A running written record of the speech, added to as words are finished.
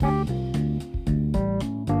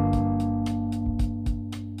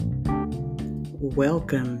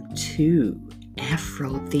Welcome to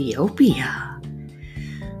Afrotheopia,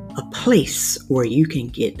 a place where you can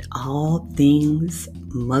get all things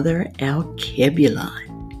Mother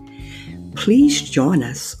Alkebulon. Please join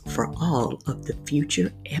us for all of the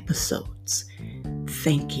future episodes.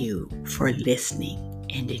 Thank you for listening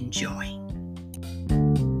and enjoying.